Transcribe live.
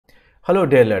Hello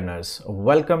dear learners,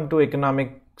 welcome to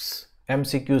Economics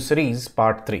MCQ series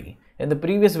part 3. In the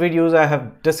previous videos I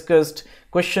have discussed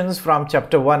questions from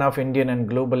chapter 1 of Indian and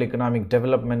Global Economic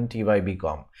Development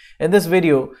TYBCOM. In this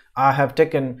video I have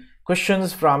taken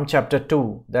questions from chapter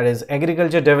 2, that is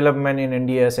Agriculture Development in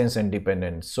India since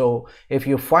Independence. So if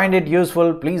you find it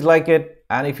useful, please like it,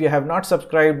 and if you have not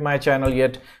subscribed my channel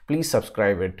yet, please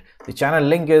subscribe it. The channel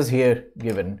link is here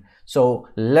given. So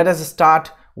let us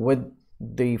start with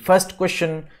the first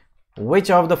question. Which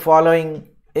of the following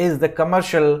is the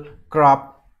commercial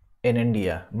crop in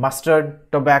India?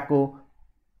 Mustard, tobacco,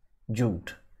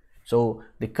 jute. So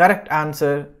the correct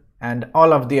answer, and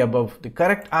all of the above, the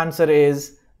correct answer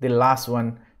is the last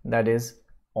one, that is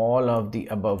all of the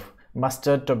above.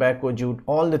 Mustard, tobacco, jute,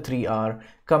 all the three are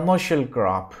commercial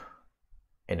crop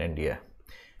in India.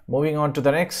 Moving on to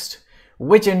the next.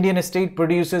 Which Indian state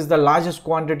produces the largest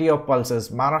quantity of pulses?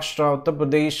 Maharashtra, Uttar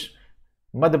Pradesh,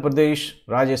 Madhya Pradesh,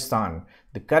 Rajasthan.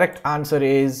 The correct answer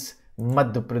is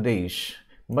Madhya Pradesh.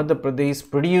 Madhya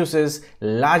Pradesh produces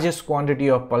largest quantity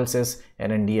of pulses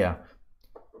in India.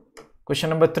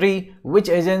 Question number 3. Which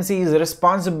agency is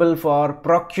responsible for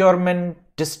procurement,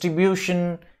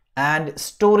 distribution and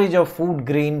storage of food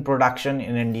grain production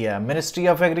in India? Ministry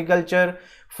of Agriculture,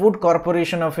 Food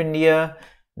Corporation of India,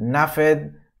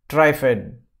 NAFED,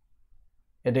 TRIFED.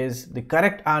 The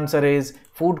correct answer is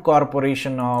Food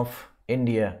Corporation of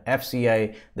India,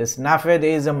 FCI. This NAFED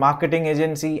is a marketing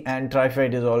agency and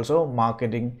TRIFED is also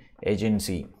marketing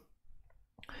agency.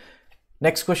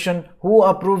 Next question. Who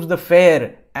approves the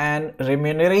fair and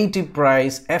remunerative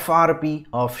price FRP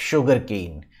of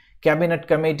sugarcane? Cabinet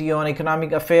Committee on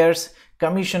Economic Affairs,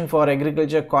 Commission for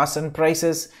Agriculture Costs and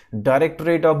Prices,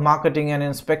 Directorate of Marketing and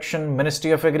Inspection,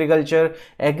 Ministry of Agriculture,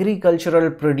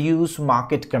 Agricultural Produce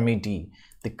Market Committee.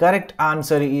 The correct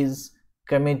answer is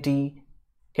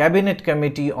Cabinet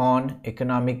Committee on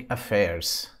Economic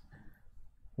Affairs.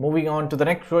 Moving on to the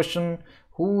next question.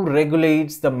 Who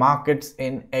regulates the markets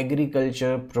in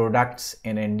agriculture products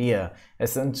in India?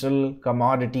 Essential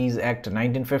Commodities Act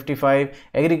 1955,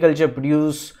 Agriculture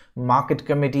Produce Market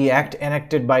Committee Act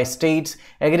enacted by states,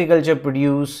 Agriculture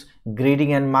Produce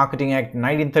Grading and Marketing Act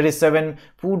 1937,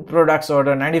 Food Products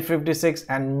Order 1956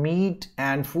 and Meat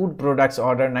and Food Products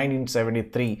Order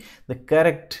 1973. The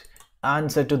correct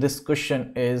answer to this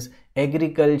question is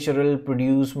Agricultural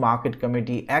Produce Market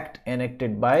Committee Act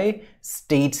enacted by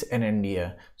states in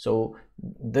India. So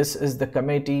this is the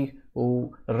committee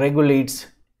who regulates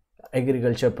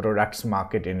agriculture products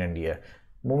market in India.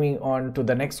 Moving on to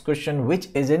the next question. Which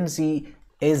agency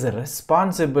is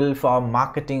responsible for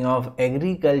marketing of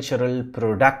agricultural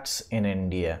products in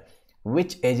India?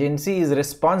 Which agency is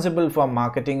responsible for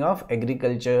marketing of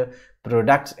agriculture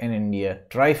products in India?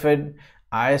 TRIFED,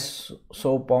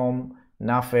 ISOPOM,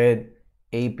 NAFED,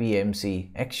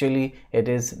 APMC. Actually, it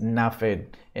is NAFED.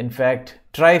 In fact,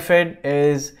 TRIFED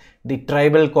is the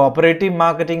Tribal Cooperative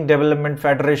Marketing Development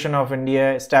Federation of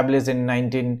India, established in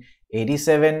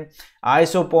 1987.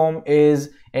 ISOPOM is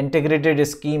Integrated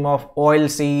Scheme of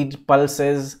Oilseed,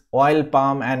 Pulses, Oil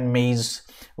Palm and Maize,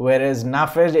 whereas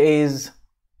NAFED is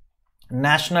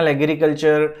National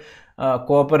Agriculture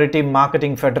Cooperative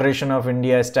Marketing Federation of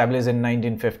India, established in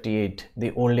 1958,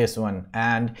 the oldest one,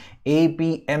 and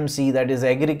APMC, that is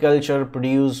Agriculture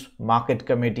Produce Market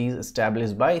Committees,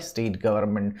 established by state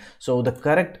government. So the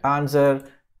correct answer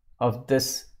of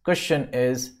this question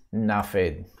is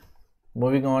NAFED.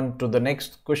 Moving on to the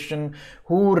next question.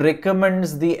 Who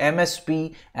recommends the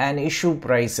MSP and issue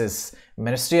prices?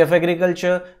 Ministry of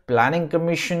Agriculture, Planning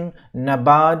Commission,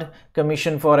 Nabard,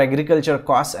 Commission for Agriculture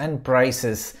Costs and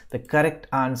Prices. The correct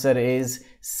answer is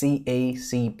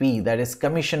CACP, that is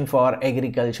Commission for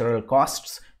Agricultural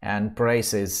Costs and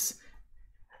Prices.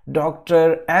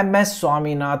 Dr. M.S.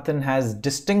 Swaminathan has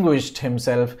distinguished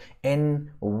himself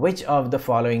in which of the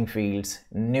following fields?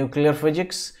 Nuclear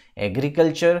physics,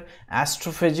 agriculture,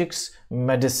 astrophysics,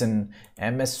 medicine.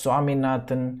 M.S.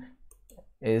 Swaminathan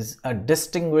is a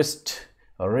distinguished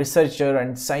researcher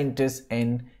and scientist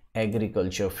in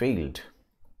agriculture field.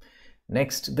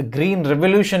 Next, the Green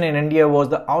Revolution in India was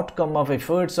the outcome of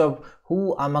efforts of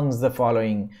who amongst the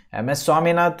following? M.S.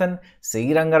 Swaminathan, C.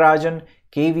 Rangarajan,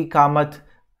 K.V. Kamath,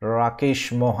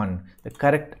 Rakesh Mohan. The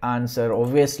correct answer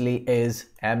obviously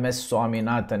is M.S.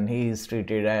 Swaminathan. He is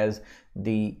treated as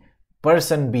the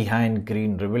person behind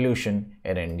Green Revolution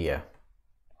in India.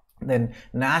 Then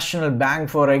National Bank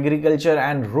for Agriculture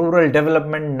and Rural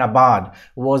Development, Nabard,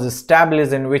 was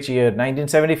established in which year?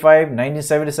 1975,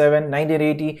 1977,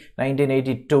 1980,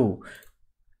 1982.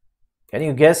 Can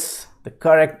you guess? The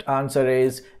correct answer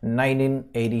is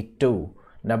 1982.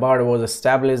 Nabard was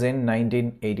established in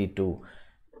 1982.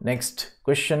 Next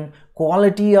question,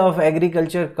 quality of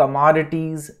agriculture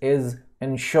commodities is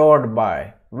ensured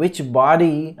by which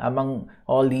body among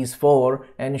all these four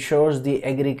ensures the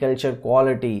agriculture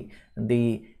quality,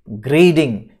 the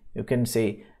grading? You can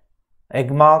say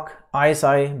AgMark,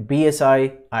 ISI,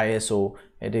 BSI, ISO.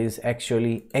 It is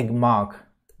actually AgMark,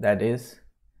 that is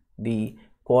the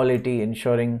quality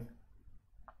ensuring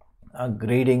a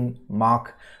grading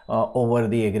mark over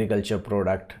the agriculture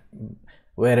product,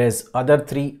 whereas other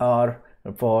three are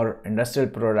for industrial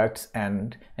products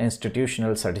and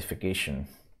institutional certification.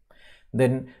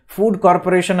 Then Food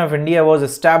Corporation of India was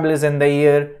established in the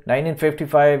year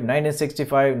 1955,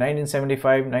 1965,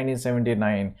 1975,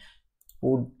 1979.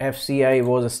 Food FCI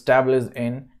was established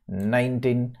in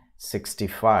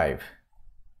 1965.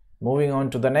 Moving on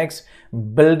to the next,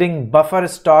 building buffer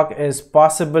stock is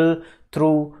possible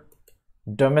through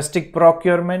domestic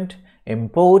procurement,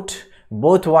 import,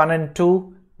 both 1 and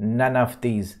 2, none of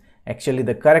these. Actually,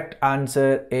 the correct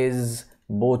answer is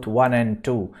both 1 and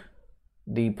 2.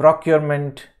 The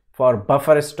procurement for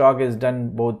buffer stock is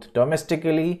done both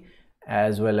domestically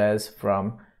as well as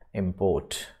from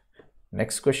import.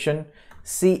 Next question,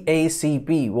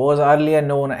 CACP was earlier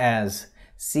known as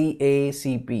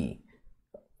CACP,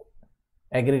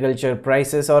 Agriculture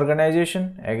Prices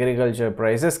Organization, Agriculture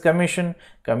Prices Commission,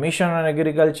 Commission on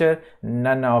Agriculture,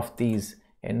 none of these.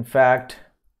 In fact,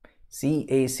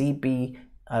 CACP,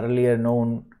 earlier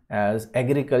known as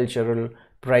Agricultural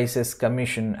Prices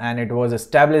Commission, and it was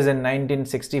established in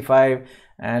 1965,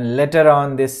 and later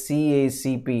on this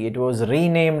CACP, it was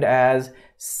renamed as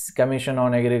Commission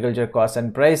on Agriculture Costs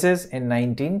and Prices in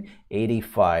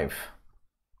 1985.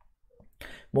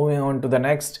 Moving on to the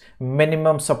next,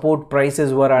 minimum support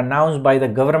prices were announced by the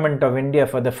Government of India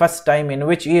for the first time in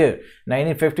which year?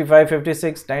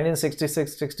 1955-56,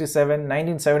 1966-67,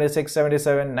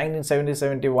 1976-77,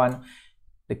 1970-71.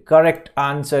 The correct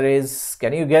answer is,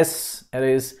 can you guess? It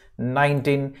is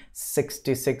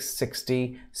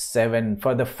 1966-67.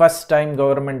 For the first time,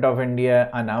 Government of India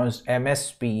announced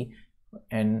MSP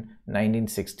in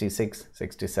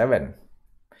 1966-67.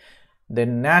 The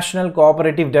National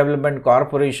Cooperative Development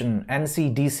Corporation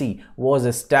 (NCDC) was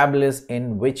established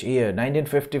in which year?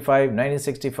 1955,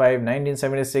 1965,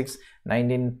 1976,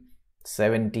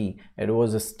 1970. It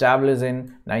was established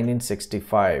in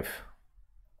 1965.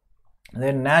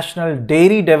 The National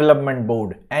Dairy Development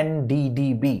Board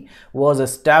 (NDDB) was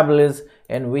established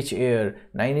in which year?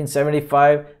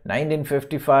 1975,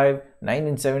 1955,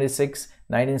 1976,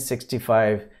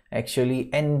 1965. Actually,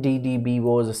 NDDB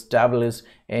was established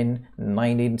in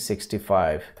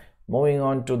 1965. Moving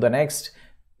on to the next,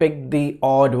 pick the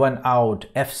odd one out.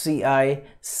 FCI,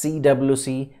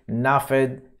 CWC,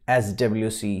 NAFED,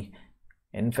 SWC.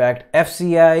 In fact,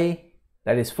 FCI,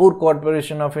 that is Food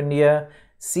Corporation of India,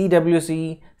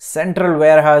 CWC, Central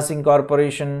Warehousing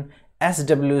Corporation,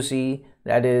 SWC,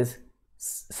 that is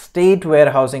State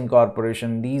Warehousing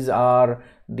Corporation. These are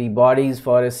the bodies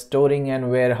for storing and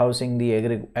warehousing the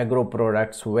agro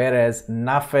products, whereas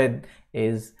NAFED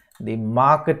is the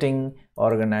marketing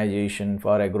organization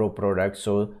for agro products.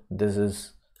 So this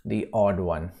is the odd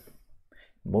one.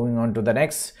 Moving on to the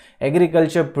next,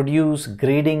 Agriculture Produce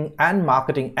Grading and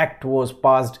Marketing Act was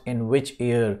passed in which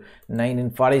year?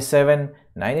 1947,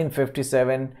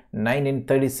 1957,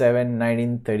 1937,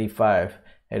 1935.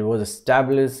 It was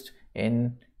established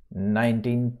in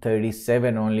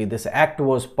 1937 only. This act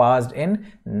was passed in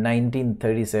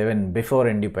 1937, before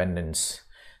independence.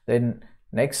 Then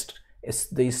next is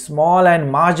the small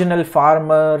and marginal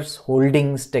farmers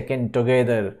holdings taken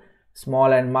together.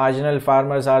 Small and marginal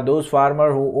farmers are those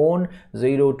farmers who own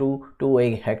 0 to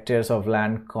 2 hectares of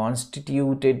land,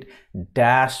 constituted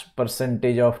dash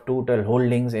percentage of total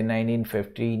holdings in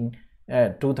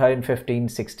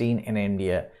 2015-16 in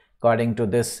India. According to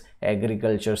this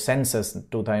agriculture census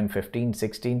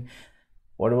 2015-16,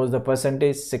 what was the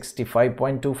percentage?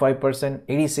 65.25%,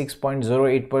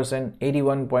 86.08%,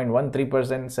 81.13%,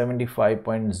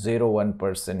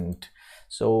 75.01%.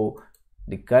 So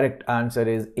the correct answer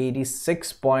is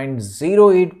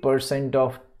 86.08%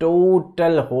 of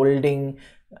total holding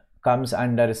comes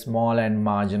under small and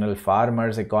marginal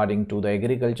farmers according to the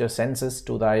agriculture census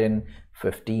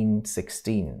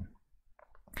 2015-16.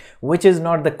 Which is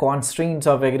not the constraints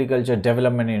of agriculture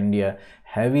development in India?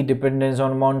 Heavy dependence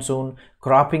on monsoon,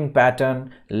 cropping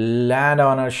pattern, land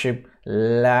ownership,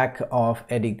 lack of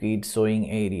adequate sowing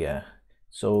area.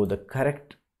 So the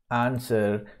correct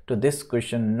answer to this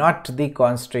question, not the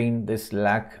constraint, this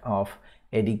lack of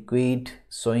adequate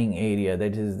sowing area,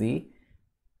 that is the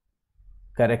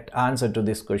correct answer to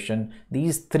this question.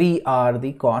 These three are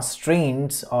the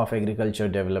constraints of agriculture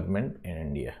development in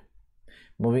India.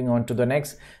 Moving on to the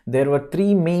next, there were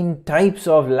three main types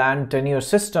of land tenure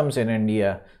systems in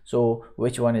India. So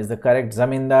which one is the correct?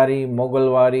 Zamindari,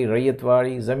 Moghalwari,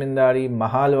 Rayatwari, Zamindari,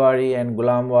 Mahalwari and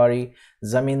Gulamwari,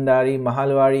 Zamindari,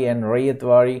 Mahalwari and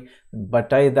Rayatwari,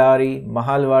 Bataidari,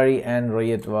 Mahalwari and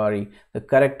Rayatwari. The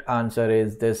correct answer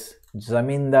is this: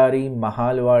 Zamindari,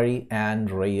 Mahalwari and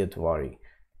Rayatwari.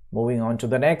 Moving on to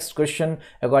the next question,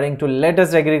 according to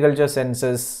latest agriculture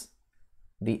census,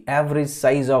 the average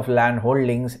size of land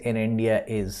holdings in India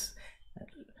is,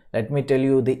 let me tell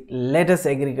you, the latest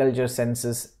agriculture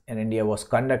census in India was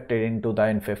conducted in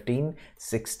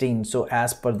 2015-16. So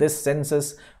as per this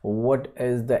census, what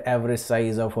is the average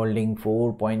size of holding?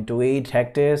 4.28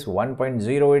 hectares,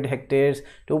 1.08 hectares,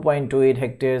 2.28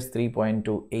 hectares,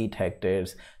 3.28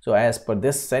 hectares. So as per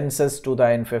this census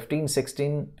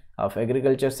 2015-16 of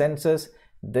agriculture census,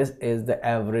 this is the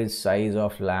average size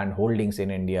of land holdings in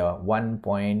India,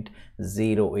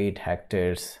 1.08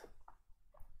 hectares.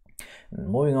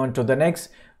 Moving on to the next,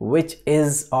 which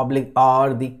is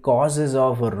are the causes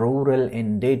of rural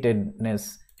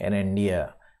indebtedness in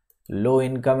India? Low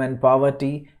income and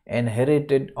poverty,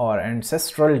 inherited or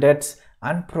ancestral debts,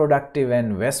 unproductive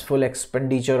and wasteful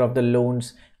expenditure of the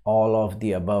loans, all of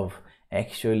the above.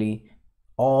 Actually,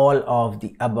 all of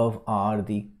the above are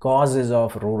the causes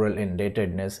of rural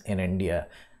indebtedness in India.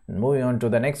 Moving on to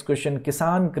the next question,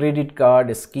 Kisan Credit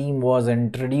Card scheme was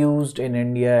introduced in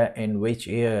India in which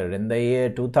year? In the year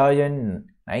 2000,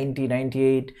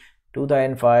 1998,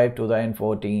 2005,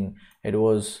 2014. It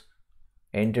was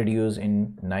introduced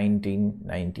in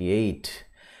 1998.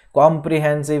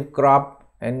 Comprehensive Crop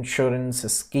Insurance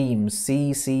Scheme,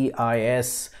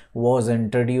 CCIS, was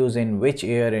introduced in which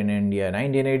year in India?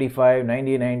 1985,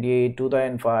 1998,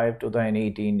 2005,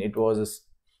 2018. It was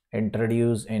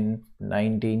introduced in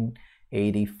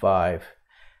 1985.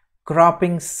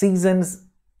 Cropping seasons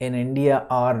in India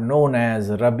are known as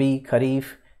Rabi,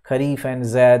 Kharif, Kharif and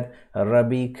Zaid,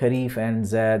 Rabi, Kharif and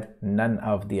Zaid, none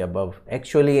of the above.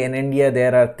 Actually, in India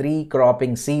there are three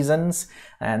cropping seasons,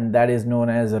 and that is known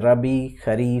as Rabi,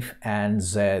 Kharif and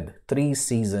Zaid. Three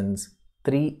seasons,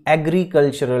 three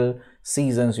agricultural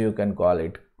seasons you can call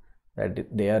it.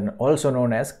 That they are also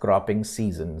known as cropping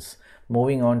seasons.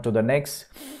 Moving on to the next,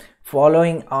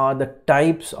 following are the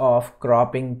types of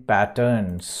cropping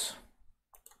patterns.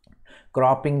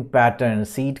 Cropping patterns: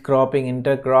 seed cropping,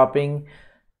 intercropping,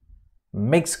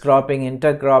 mixed cropping,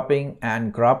 intercropping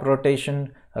and crop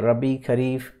rotation. Rabi,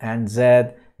 Kharif and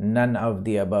Zaid, none of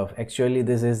the above. Actually,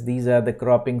 these are the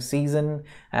cropping season,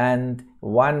 and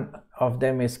one of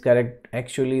them is correct.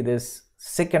 Actually, this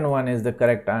second one is the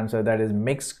correct answer, that is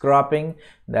mixed cropping,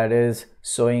 that is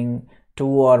sowing two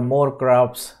or more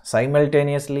crops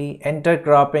simultaneously.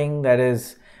 Intercropping, that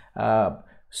is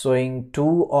sowing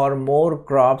two or more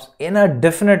crops in a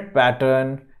definite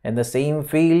pattern in the same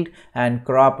field. And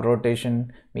crop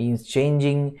rotation means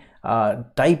changing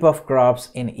type of crops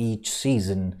in each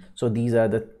season. So these are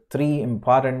the three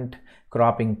important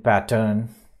cropping pattern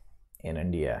in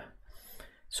India.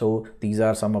 So these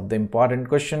are some of the important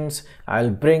questions. I'll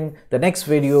bring the next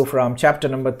video from chapter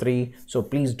number 3. So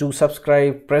please do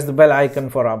subscribe, press the bell icon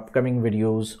for upcoming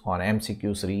videos on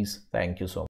MCQ series. Thank you so much.